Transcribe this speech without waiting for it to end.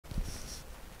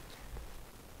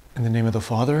In the name of the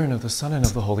Father, and of the Son, and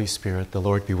of the Holy Spirit, the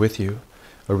Lord be with you.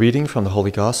 A reading from the Holy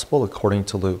Gospel according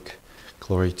to Luke.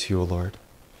 Glory to you, O Lord.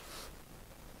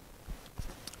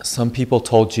 Some people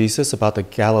told Jesus about the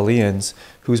Galileans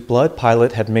whose blood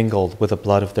Pilate had mingled with the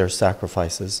blood of their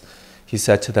sacrifices. He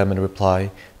said to them in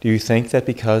reply, "Do you think that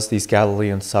because these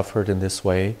Galileans suffered in this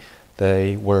way,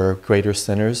 they were greater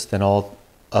sinners than all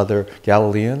other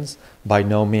Galileans? By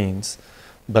no means.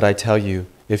 But I tell you,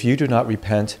 if you do not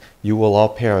repent, you will all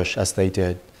perish as they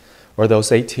did. Or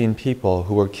those 18 people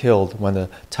who were killed when the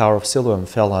Tower of Siloam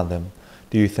fell on them.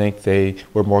 Do you think they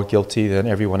were more guilty than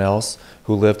everyone else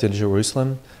who lived in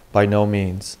Jerusalem? By no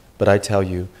means. But I tell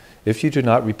you, if you do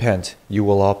not repent, you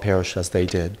will all perish as they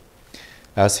did."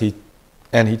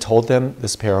 And he told them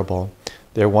this parable.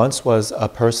 There once was a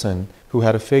person who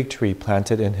had a fig tree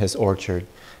planted in his orchard.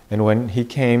 And when he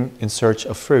came in search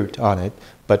of fruit on it,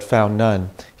 but found none,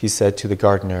 he said to the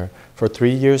gardener, "For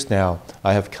 3 years now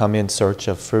I have come in search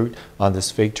of fruit on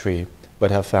this fig tree,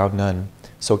 but have found none.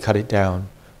 So cut it down.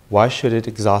 Why should it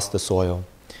exhaust the soil?"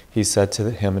 He said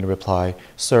to him in reply,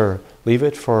 "Sir, leave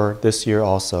it for this year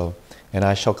also, and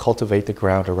I shall cultivate the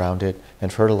ground around it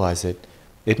and fertilize it.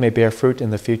 It may bear fruit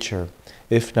in the future.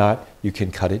 If not, you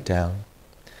can cut it down."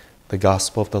 The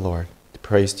Gospel of the Lord.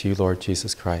 Praise to you, Lord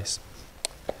Jesus Christ.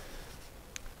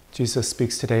 Jesus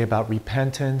speaks today about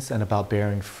repentance and about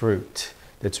bearing fruit.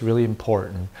 That's really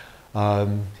important.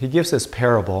 He gives this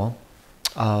parable,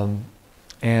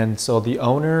 and so the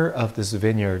owner of this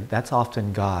vineyard, that's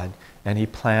often God, and he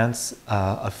plants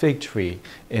a fig tree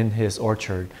in his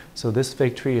orchard. So this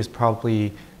fig tree is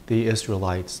probably the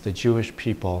Israelites, the Jewish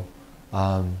people.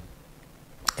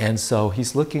 And so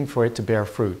he's looking for it to bear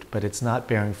fruit, but it's not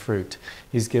bearing fruit.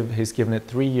 He's given it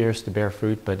 3 years to bear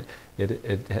fruit, but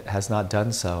it has not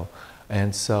done so.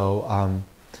 And so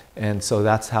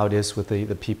that's how it is with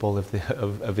the people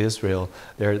of Israel.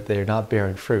 They're not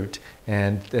bearing fruit.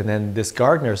 And then this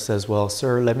gardener says, "Well,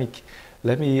 sir, let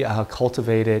me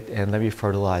cultivate it and let me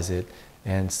fertilize it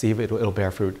and see if it'll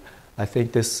bear fruit." I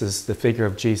think this is the figure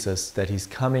of Jesus, that he's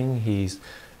coming, he's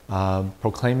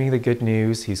proclaiming the good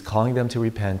news, he's calling them to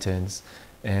repentance,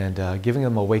 and giving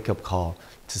them a wake-up call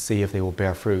to see if they will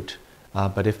bear fruit.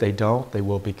 But if they don't, they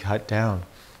will be cut down.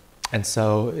 And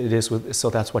so so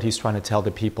that's what he's trying to tell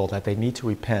the people, that they need to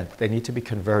repent, they need to be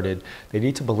converted, they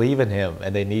need to believe in him,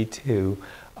 and they need to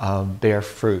bear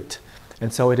fruit.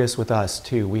 And so it is with us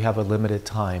too. We have a limited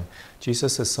time.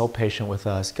 Jesus is so patient with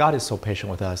us. God is so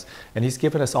patient with us. And he's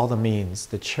given us all the means,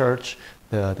 the church,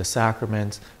 the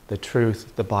sacraments, the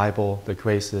truth, the Bible, the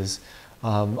graces,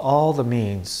 all the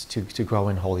means to grow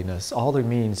in holiness, all the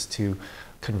means to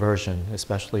conversion,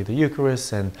 especially the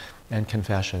Eucharist and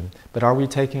confession. But are we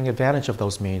taking advantage of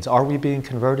those means? Are we being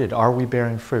converted? Are we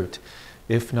bearing fruit?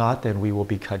 If not, then we will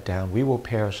be cut down. We will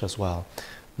perish as well.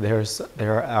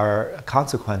 There are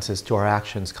consequences to our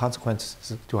actions,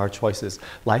 consequences to our choices.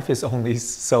 Life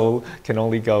can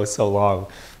only go so long.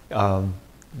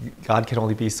 God can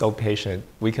only be so patient.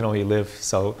 We can only live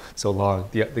so long.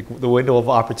 The window of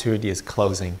opportunity is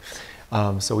closing.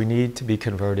 So we need to be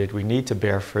converted. We need to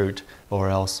bear fruit, or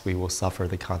else we will suffer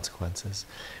the consequences.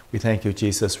 We thank you,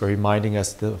 Jesus, for reminding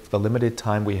us the limited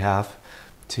time we have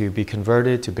to be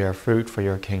converted, to bear fruit for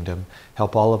your kingdom.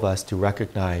 Help all of us to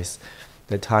recognize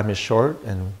that time is short,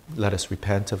 and let us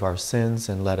repent of our sins,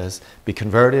 and let us be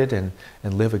converted and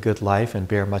live a good life and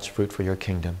bear much fruit for your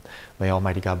kingdom. May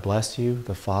Almighty God bless you,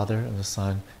 the Father and the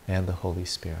Son and the Holy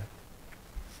Spirit.